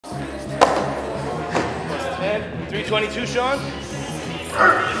322, Shawn.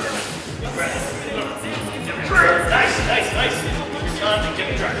 Nice.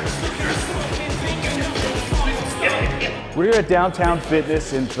 We're here at Downtown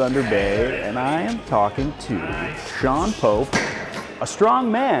Fitness in Thunder Bay, and I am talking to Shawn Pope, a strong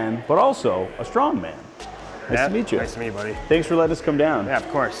man, but also a strong man. Nice to meet you. Nice to meet you, buddy. Thanks for letting us come down. Yeah, of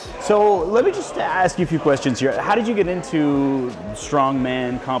course. So let me just ask you a few questions here. How did you get into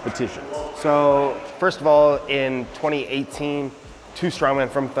strongman competitions? So first of all, in 2018, two strongmen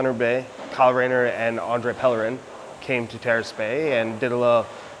from Thunder Bay, Kyle Rayner and Andre Pellerin, came to Terrace Bay and did a little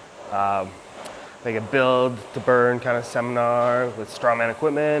like a build to burn kind of seminar with strongman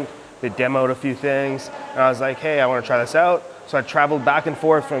equipment. They demoed a few things, and I was like, hey, I want to try this out. So I traveled back and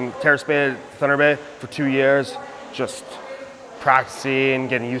forth from Terrace Bay to Thunder Bay for 2 years, just practicing,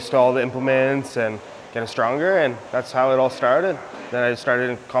 getting used to all the implements and getting stronger, and that's how it all started. Then I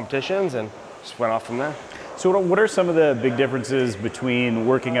started in competitions and just went off from there. So what are some of the big differences between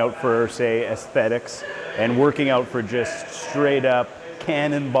working out for, say, aesthetics and working out for just straight up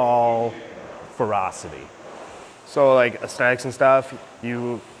cannonball ferocity? So like aesthetics and stuff,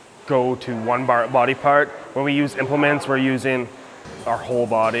 you go to one body part. When we use implements, we're using our whole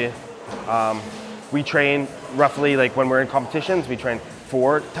body. We train roughly, like when we're in competitions, we train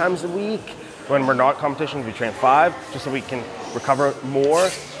 4 times a week. When we're not competitions, we train 5, just so we can recover more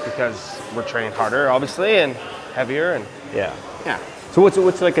because we're training harder, obviously, and heavier. And yeah. So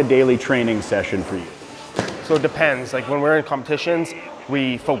what's like a daily training session for you? So it depends. Like when we're in competitions,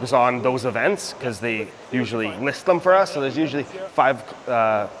 we focus on those events because they usually list them for us. So there's usually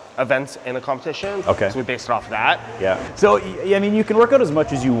 5 events in a competition. Okay. So we base it off of that. Yeah. So, I mean, you can work out as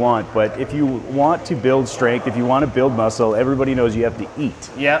much as you want, but if you want to build strength, if you want to build muscle, everybody knows you have to eat.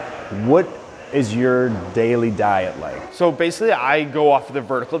 Yeah. What is your daily diet like? So basically, I go off of the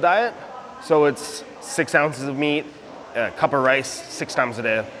vertical diet. So it's 6 ounces of meat, a cup of rice 6 times a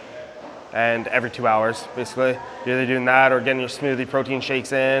day, and every 2 hours, basically. You're either doing that or getting your smoothie protein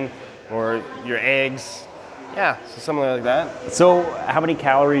shakes in, or your eggs. Yeah, so something like that. So how many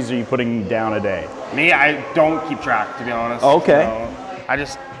calories are you putting down a day? Me, I don't keep track, to be honest. Okay. So I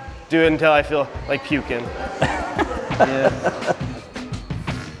just do it until I feel like puking. Yeah.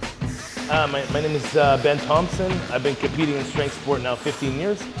 My name is Ben Thompson. I've been competing in strength sport now 15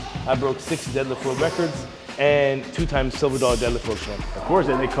 years. I broke 6 deadlift world records and 2-time silver dollar deadlift world champ. Of course,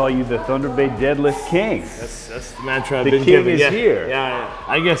 and they call you the Thunder Bay Deadlift King. That's the mantra I've the been king given. is here. Yeah,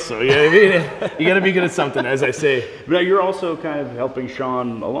 I guess so. Yeah, I mean, you got to be good at something, as I say. But you're also kind of helping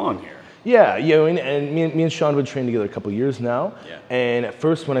Shawn along here. Yeah, and me and Shawn would train together a couple years now. Yeah. And at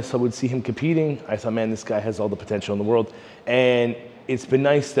first, when I would see him competing, I thought, man, this guy has all the potential in the world. And it's been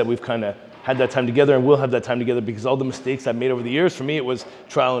nice that we've kind of had that time together, and we'll have that time together, because all the mistakes I've made over the years, for me, it was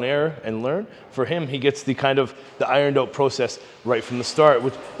trial and error and learn. For him, he gets the kind of the ironed out process right from the start,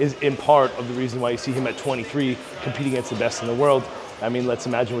 which is in part of the reason why you see him at 23 competing against the best in the world. I mean, let's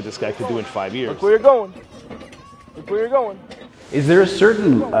imagine what this guy could do in 5 years. Look where you're going. Look where you're going. Is there a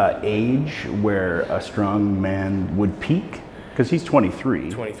certain age where a strong man would peak? Because he's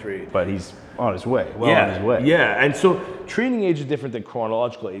 23. 23. But he's on his way, on his way. Yeah, and so training age is different than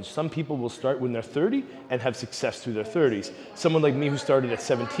chronological age. Some people will start when they're 30 and have success through their 30s. Someone like me who started at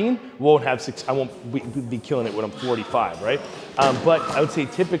 17 won't have I won't be killing it when I'm 45, right? But I would say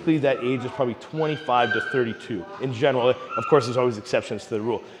typically that age is probably 25 to 32 in general. Of course, there's always exceptions to the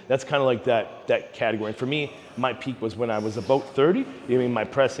rule. That's kind of like that category. And for me, my peak was when I was about 30. I mean, my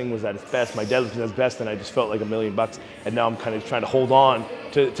pressing was at its best, my deadlift was at its best, and I just felt like $1 million. And now I'm kind of trying to hold on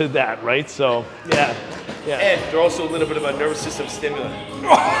to that, right? So, yeah. And they're also a little bit of a nervous system stimulant.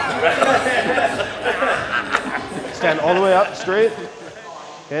 Stand all the way up, straight.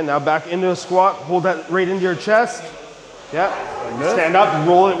 Okay, now back into a squat. Hold that right into your chest. Yeah. Stand up,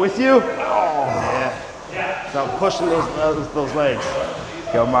 roll it with you. Yeah. Now pushing those legs.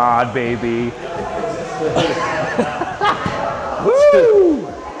 Come on, baby. Woo!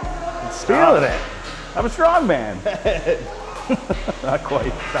 Feeling it. I'm a strong man. Not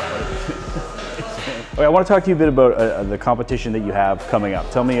quite. Okay, I want to talk to you a bit about the competition that you have coming up.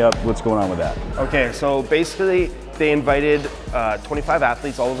 Tell me what's going on with that. Okay, so basically they invited 25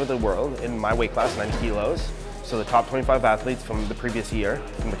 athletes all over the world in my weight class, 90 kilos. So the top 25 athletes from the previous year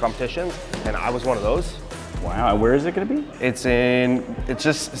from the competitions, and I was one of those. Wow, where is it going to be? It's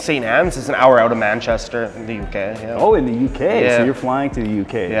just St. Anne's. It's an hour out of Manchester in the UK. Yeah. Oh, in the UK. Yeah. So you're flying to the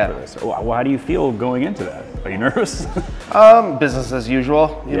UK for this. Oh, well, how do you feel going into that? Are you nervous? Business as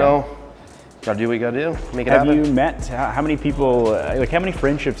usual, you know. Gotta do what you gotta do. Make it happen. Have you met, how many people, like how many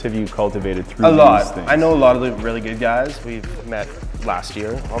friendships have you cultivated through these things? I know a lot of the really good guys. We've met last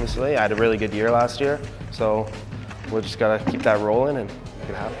year, obviously. I had a really good year last year. So we're just gotta keep that rolling and make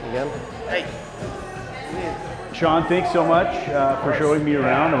it happen again. Hey. Shawn, thanks so much for showing me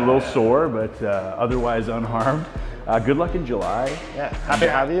around. I'm a little sore, but otherwise unharmed. Good luck in July. Yeah, happy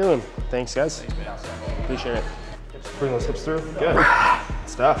to have you, and thanks, guys. Appreciate it. Bring those hips through. Good. Good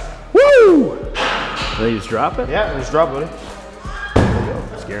stuff. Woo! Ready to drop it? Yeah, just drop it, buddy.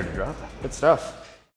 I'm scared to drop it. Good stuff.